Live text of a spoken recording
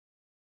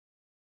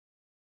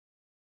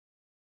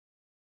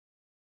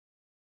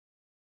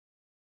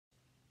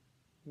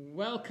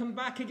Welcome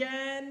back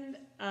again.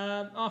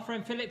 Our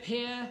friend Philip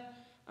here,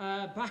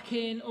 back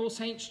in All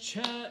Saints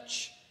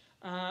Church.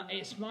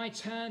 It's my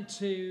turn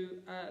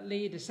to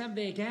lead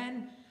assembly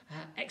again.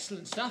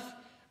 Excellent stuff.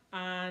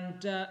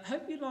 And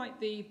hope you like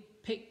the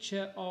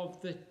picture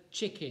of the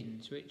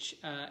chickens, which,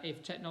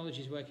 if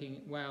technology is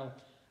working well,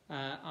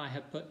 I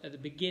have put at the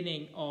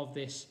beginning of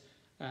this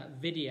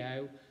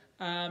video.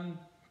 They're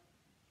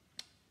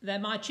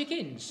my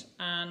chickens,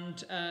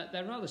 and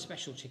they're rather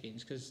special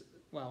chickens because,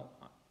 well,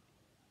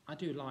 I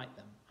do like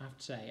them, I have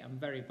to say. I'm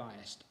very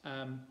biased.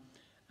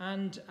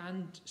 And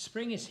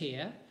spring is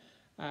here.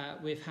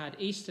 We've had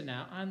Easter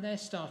now, and they're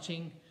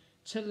starting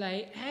to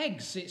lay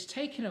eggs. It's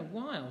taken a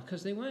while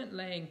because they weren't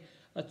laying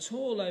at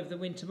all over the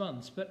winter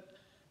months, but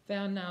they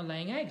are now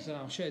laying eggs, and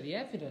I'll show the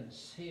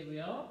evidence. Here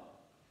we are.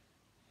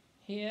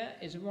 Here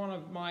is one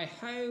of my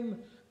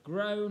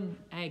home-grown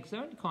eggs.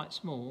 They're only quite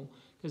small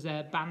because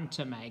they're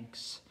bantam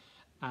eggs,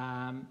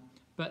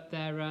 but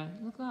they're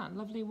look at that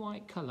lovely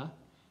white colour.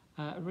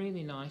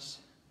 Really nice,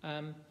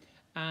 yeah,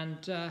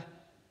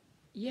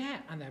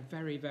 and they're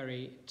very,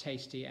 very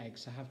tasty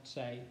eggs, I have to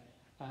say.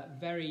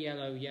 Very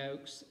yellow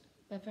yolks.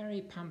 They're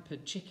very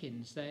pampered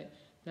chickens. They're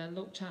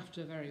looked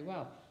after very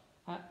well.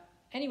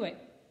 Anyway,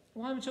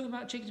 why am I talking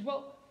about chickens?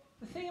 Well,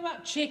 the thing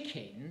about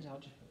chickens, I'll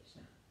just put this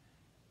down.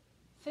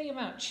 The thing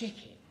about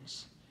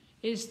chickens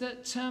is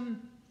that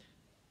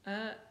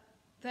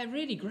they're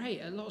really great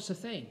at lots of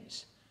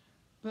things,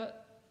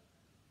 but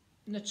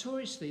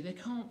notoriously they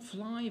can't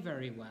fly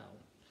very well.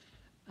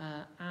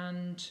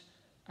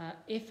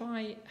 If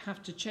I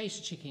have to chase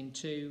a chicken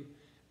to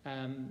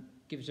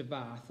give it a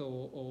bath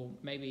or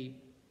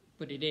maybe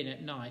put it in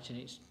at night and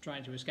it's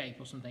trying to escape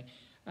or something,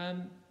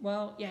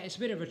 well, yeah, it's a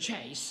bit of a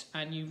chase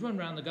and you run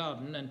around the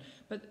garden,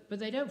 but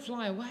they don't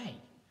fly away.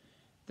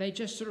 They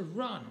just sort of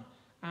run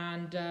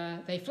and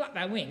they flap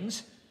their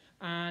wings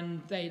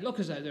and they look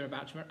as though they're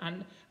about to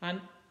run.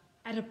 And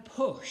at a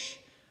push,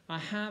 I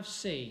have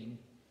seen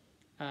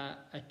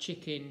a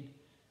chicken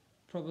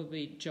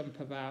probably jump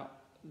about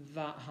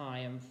that high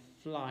and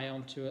fly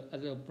onto a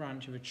little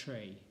branch of a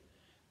tree,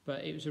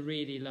 but it was a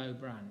really low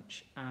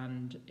branch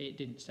and it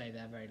didn't stay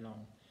there very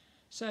long.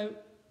 So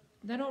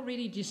they're not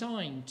really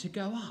designed to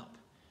go up.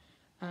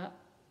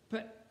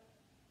 But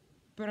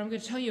I'm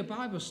going to tell you a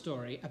Bible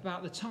story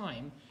about the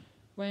time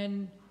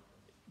when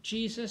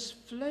Jesus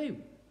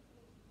flew.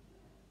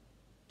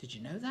 Did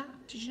you know that?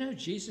 Did you know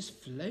Jesus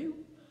flew?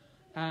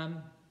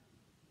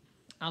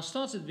 I'll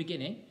start at the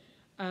beginning.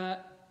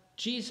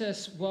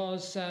 Jesus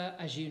was,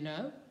 as you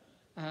know,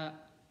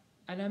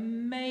 an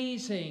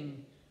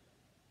amazing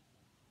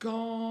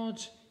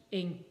God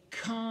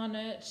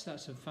incarnate.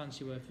 That's a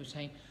fancy word for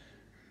saying.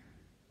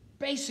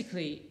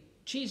 Basically,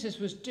 Jesus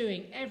was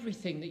doing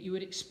everything that you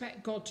would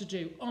expect God to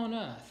do on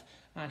earth.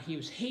 And he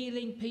was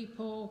healing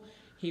people.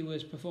 He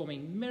was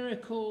performing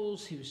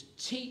miracles. He was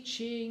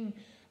teaching.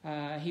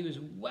 He was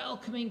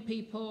welcoming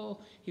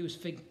people. He was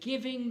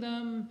forgiving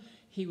them.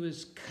 He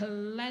was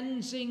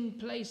cleansing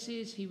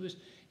places. He was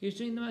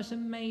doing the most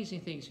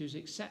amazing things. He was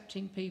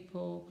accepting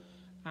people,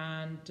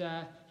 and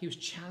he was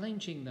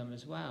challenging them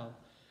as well.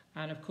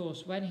 And of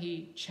course, when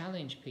he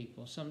challenged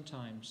people,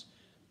 sometimes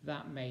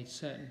that made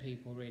certain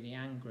people really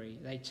angry.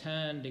 They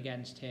turned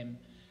against him,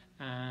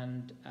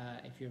 and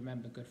if you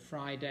remember Good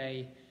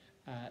Friday,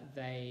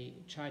 they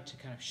tried to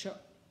kind of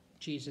shut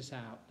Jesus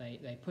out.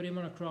 They put him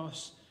on a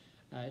cross.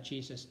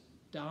 Jesus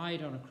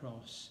died on a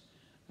cross,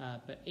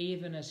 but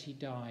even as he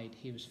died,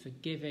 he was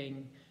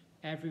forgiving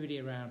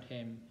everybody around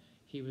him.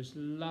 He was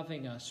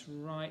loving us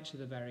right to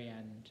the very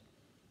end.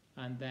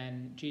 And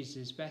then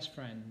Jesus' best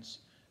friends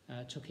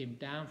took him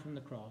down from the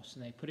cross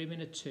and they put him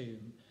in a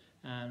tomb.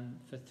 And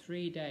for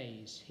 3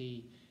 days,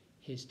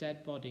 his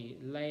dead body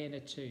lay in a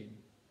tomb.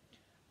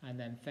 And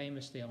then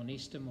famously on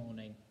Easter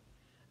morning,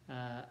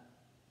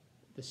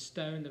 the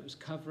stone that was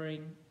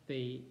covering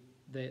the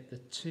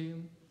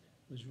tomb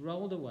was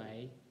rolled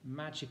away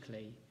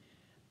magically.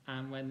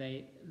 And when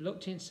they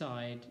looked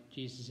inside,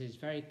 Jesus'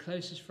 very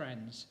closest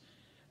friends,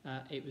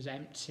 it was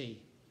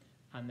empty,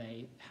 and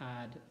they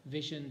had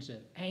visions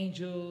of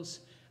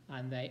angels,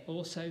 and they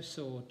also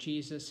saw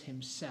Jesus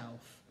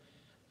himself,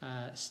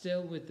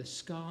 still with the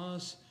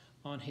scars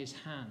on his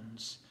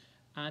hands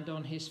and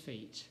on his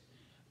feet,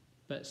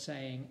 but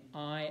saying,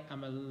 "I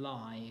am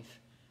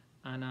alive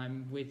and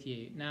I'm with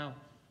you." Now,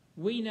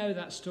 we know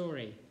that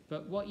story,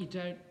 but what you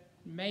don't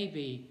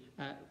maybe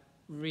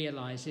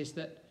realize is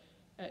that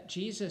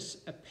Jesus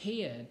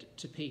appeared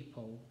to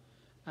people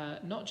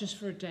not just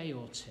for a day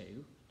or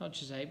two, not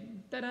just say,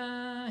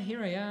 "Ta-da,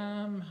 here I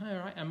am, all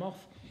right, I'm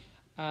off."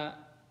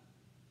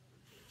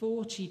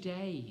 40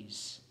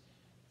 days,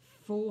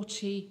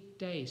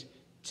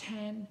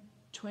 10,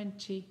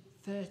 20,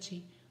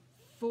 30,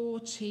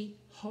 40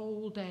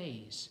 whole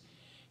days.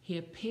 He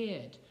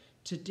appeared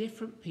to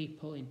different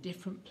people in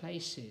different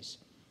places.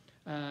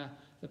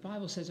 The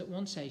Bible says at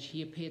one stage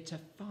he appeared to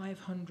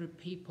 500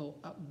 people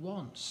at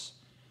once.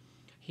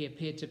 He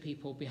appeared to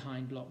people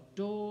behind locked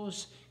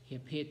doors. He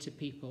appeared to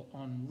people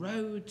on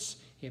roads.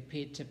 He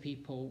appeared to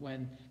people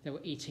when they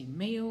were eating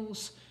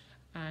meals.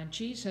 And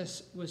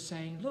Jesus was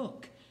saying,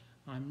 look,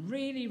 I'm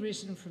really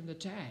risen from the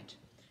dead.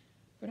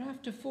 But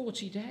after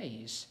 40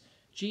 days,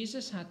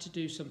 Jesus had to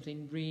do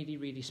something really,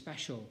 really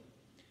special.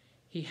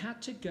 He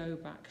had to go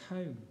back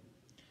home.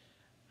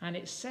 And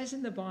it says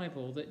in the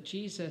Bible that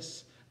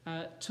Jesus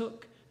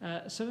took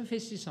some of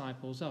his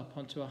disciples up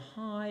onto a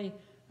high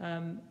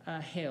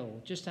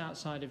hill just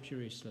outside of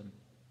Jerusalem.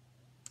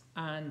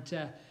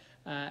 And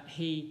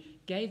he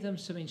gave them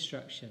some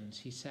instructions.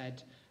 He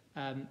said,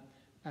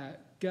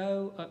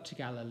 go up to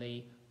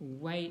Galilee,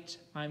 wait,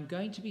 I'm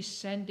going to be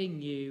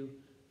sending you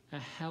a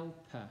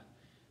helper.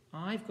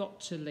 I've got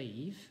to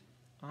leave,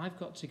 I've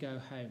got to go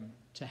home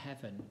to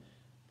heaven,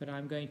 but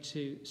I'm going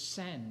to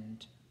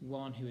send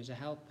one who is a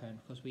helper. And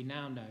of course we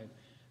now know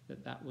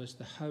that that was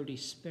the Holy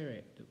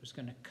Spirit that was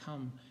going to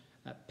come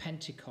at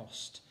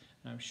Pentecost.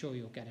 And I'm sure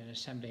you'll get an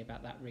assembly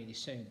about that really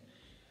soon.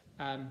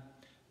 And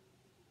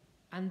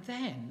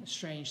then a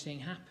strange thing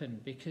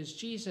happened, because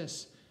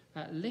Jesus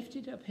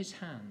lifted up his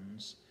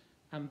hands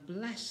and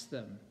blessed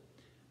them.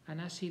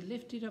 And as he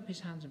lifted up his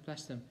hands and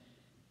blessed them,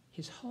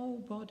 his whole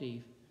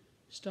body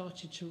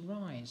started to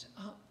rise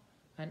up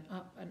and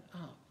up and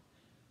up.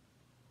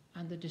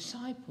 And the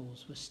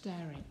disciples were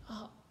staring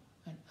up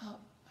and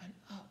up and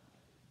up.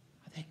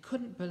 And they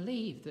couldn't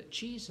believe that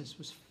Jesus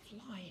was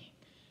flying.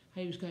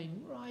 He was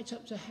going right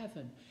up to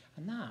heaven.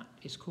 And that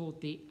is called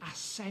the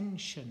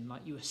Ascension,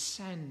 like you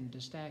ascend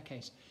a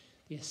staircase.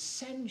 The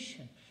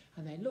Ascension.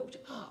 And they looked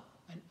up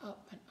and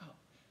up and up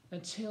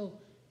until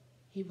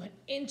he went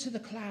into the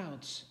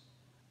clouds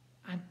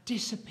and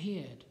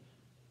disappeared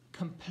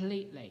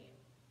completely.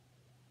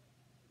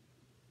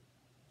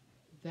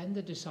 Then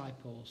the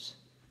disciples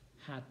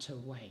had to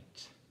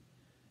wait.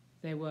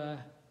 They were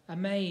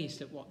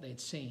amazed at what they'd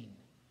seen,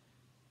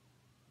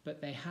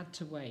 but they had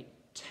to wait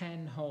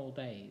 10 whole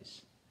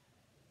days.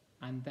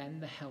 And then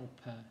the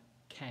helper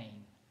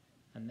came,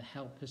 and the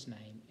helper's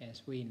name,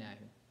 as we know,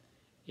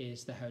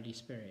 is the Holy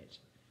Spirit.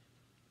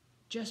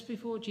 Just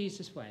before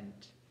Jesus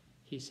went,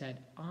 he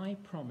said, I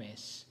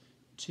promise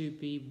to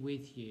be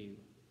with you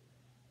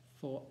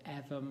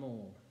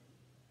forevermore.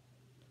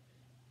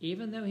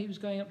 Even though he was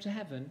going up to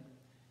heaven,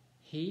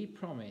 he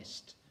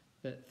promised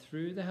that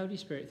through the Holy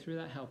Spirit, through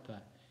that helper,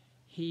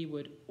 he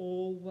would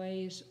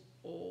always,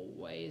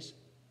 always,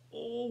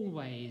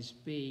 always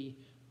be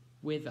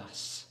with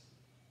us.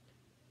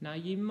 Now,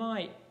 you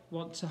might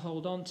want to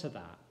hold on to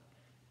that,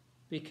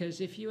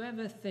 because if you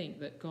ever think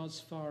that God's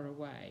far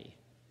away,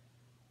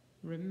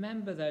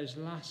 remember those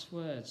last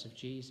words of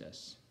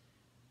Jesus.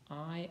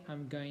 I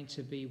am going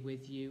to be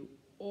with you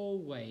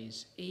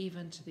always,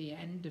 even to the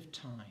end of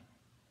time.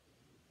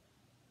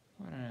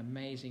 What an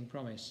amazing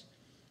promise.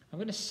 I'm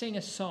going to sing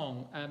a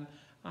song.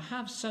 I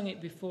have sung it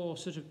before,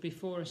 sort of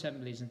before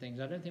assemblies and things.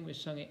 I don't think we've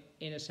sung it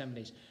in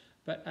assemblies.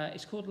 But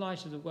it's called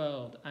Light of the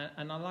World,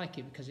 and I like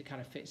it because it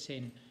kind of fits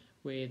in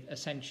with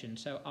Ascension.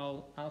 So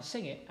I'll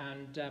sing it,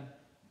 and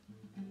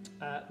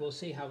we'll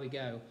see how we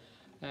go.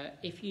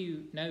 If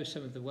you know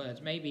some of the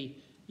words,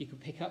 maybe you can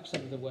pick up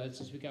some of the words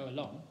as we go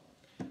along.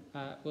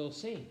 We'll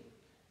see.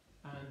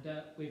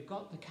 And we've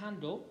got the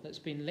candle that's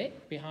been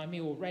lit behind me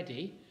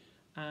already,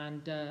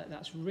 and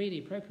that's really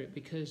appropriate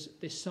because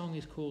this song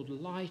is called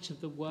Light of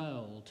the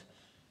World.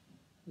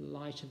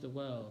 Light of the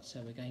World.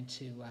 So we're going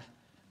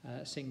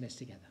to sing this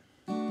together.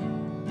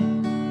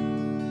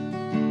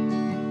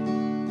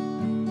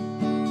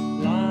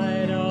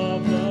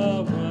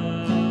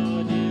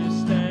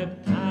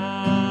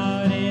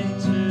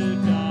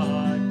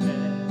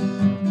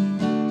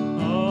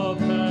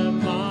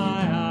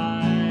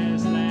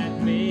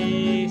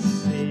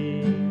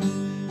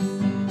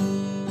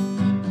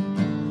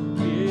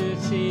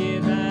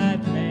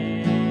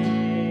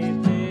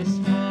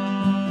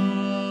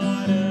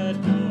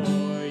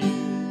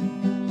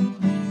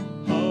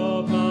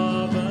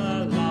 Above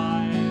the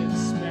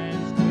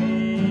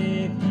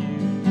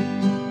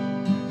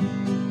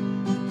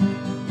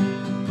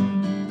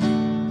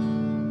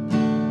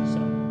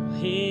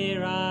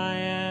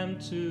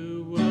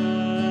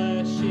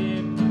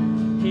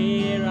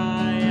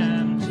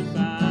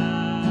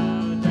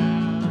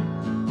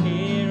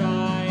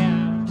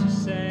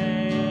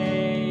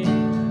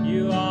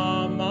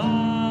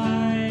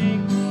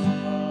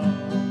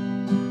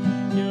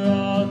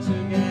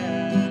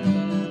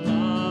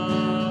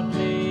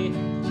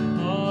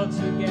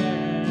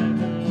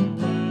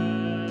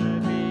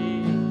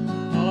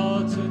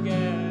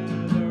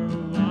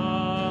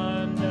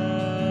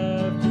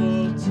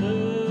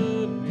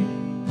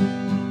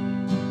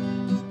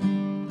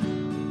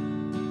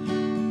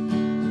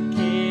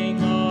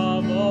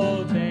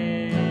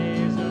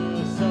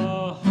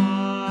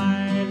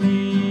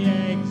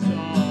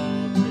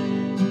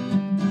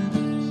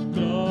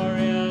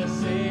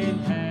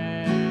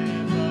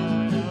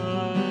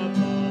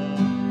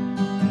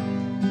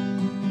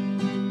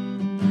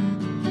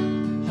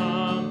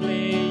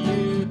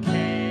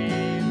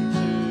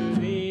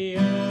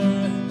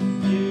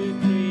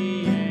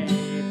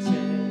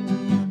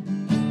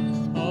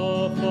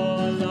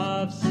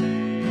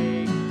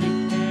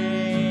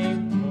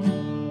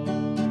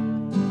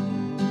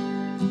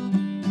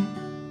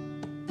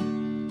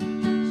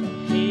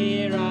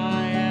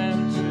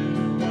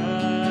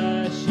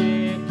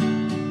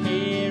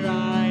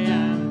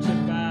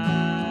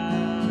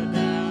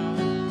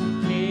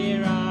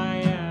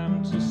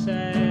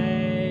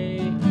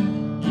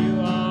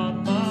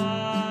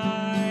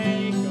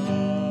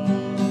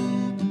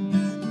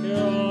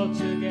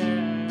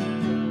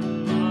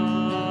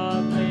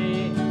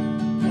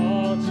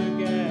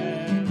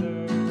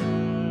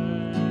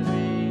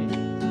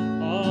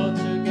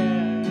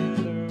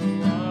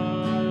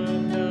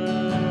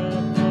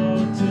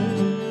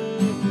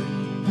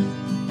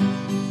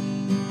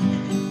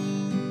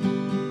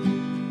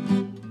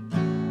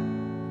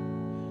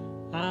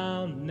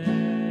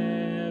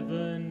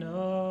never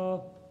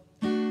know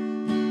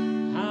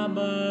how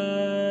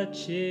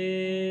much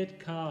it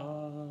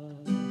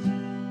costs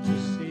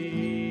to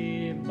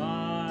see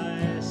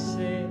my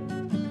sin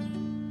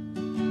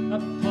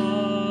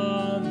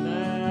upon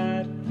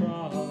that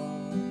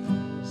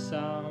cross.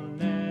 I'll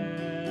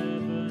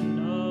never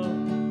know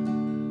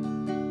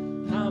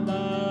how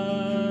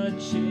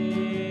much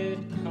it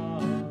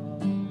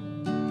costs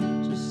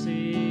to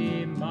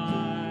see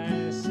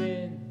my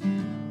sin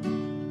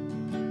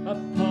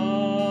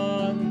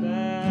upon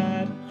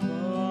that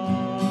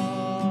cross.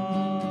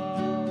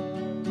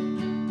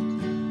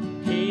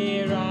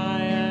 Here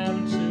I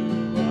am to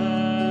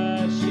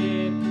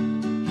worship,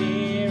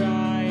 here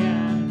I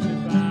am to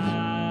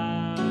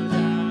bow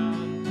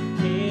down,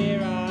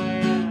 here I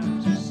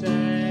am to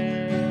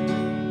say,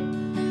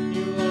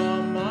 you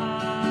are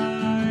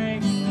my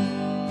God.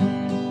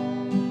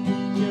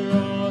 You're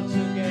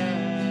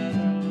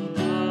altogether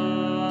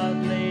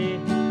lovely,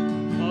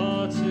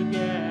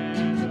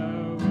 altogether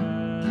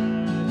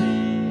worthy,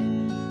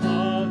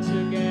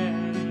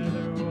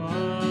 altogether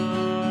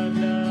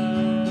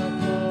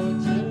wonderful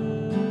to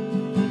me.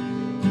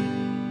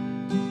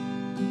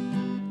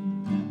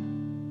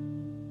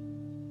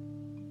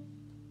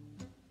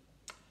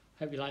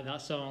 Hope you like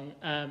that song.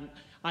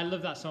 I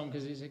love that song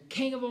because it's a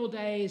King of all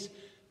days,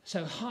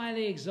 so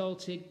highly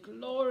exalted,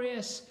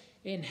 glorious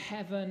in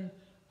heaven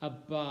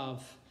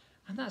above.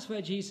 And that's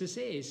where Jesus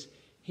is.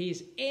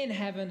 He's in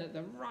heaven at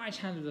the right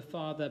hand of the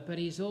Father, but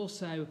he's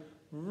also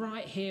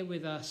right here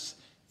with us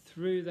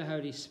through the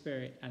Holy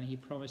Spirit, and he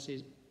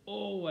promises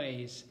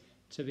always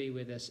to be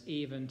with us,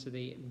 even to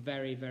the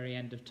very, very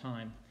end of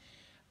time.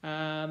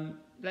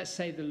 Let's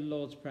say the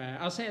Lord's Prayer.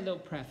 I'll say a little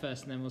prayer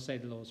first, and then we'll say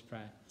the Lord's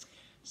Prayer.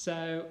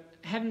 So,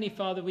 Heavenly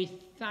Father, we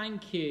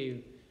thank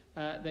you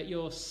that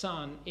your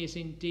Son is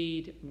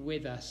indeed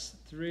with us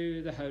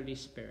through the Holy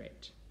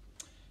Spirit.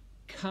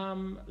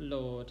 Come,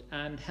 Lord,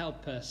 and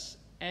help us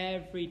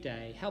every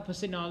day. Help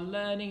us in our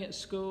learning at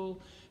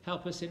school.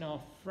 Help us in our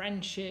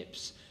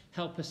friendships.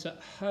 Help us at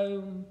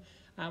home.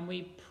 And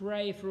we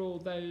pray for all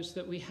those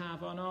that we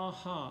have on our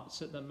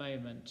hearts at the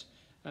moment,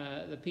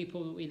 the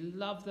people that we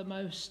love the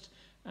most,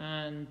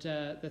 and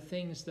the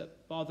things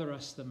that bother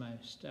us the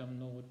most.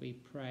 Lord, we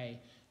pray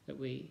that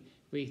we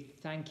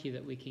thank you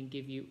that we can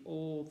give you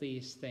all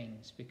these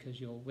things because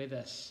you're with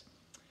us.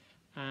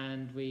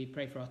 And we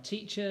pray for our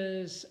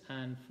teachers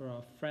and for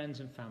our friends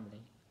and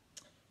family.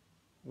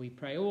 We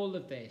pray all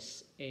of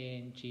this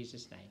in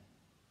Jesus' name.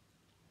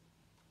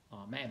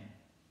 Amen.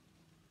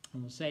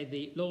 And we'll say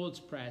the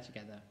Lord's Prayer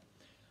together.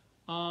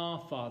 Our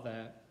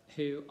Father,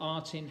 who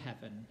art in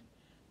heaven,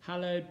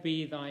 hallowed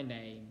be thy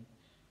name.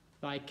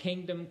 Thy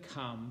kingdom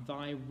come,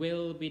 thy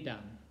will be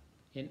done,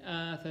 in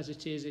earth as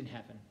it is in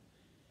heaven.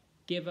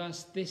 Give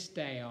us this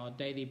day our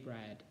daily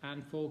bread,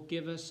 and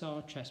forgive us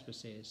our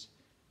trespasses,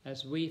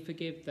 as we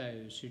forgive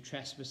those who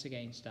trespass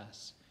against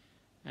us.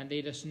 And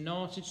lead us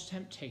not into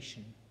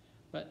temptation,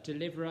 but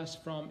deliver us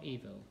from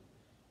evil.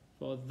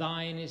 For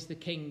thine is the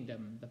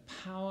kingdom, the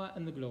power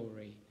and the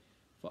glory,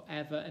 for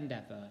ever and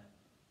ever.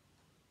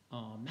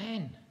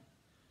 Amen.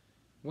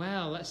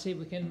 Well, let's see if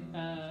we can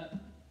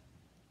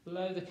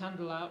blow the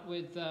candle out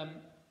with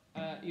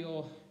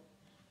your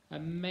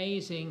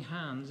amazing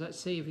hands. Let's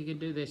see if you can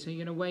do this. So you're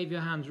going to wave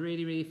your hands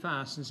really, really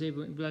fast and see if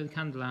we can blow the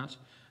candle out.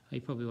 Oh, you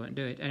probably won't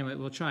do it. Anyway,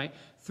 we'll try.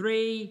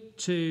 3,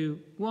 2,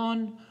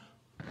 1.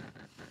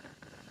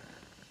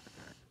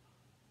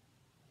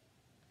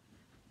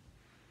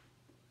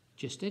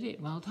 Just did it.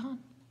 Well done.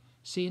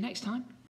 See you next time.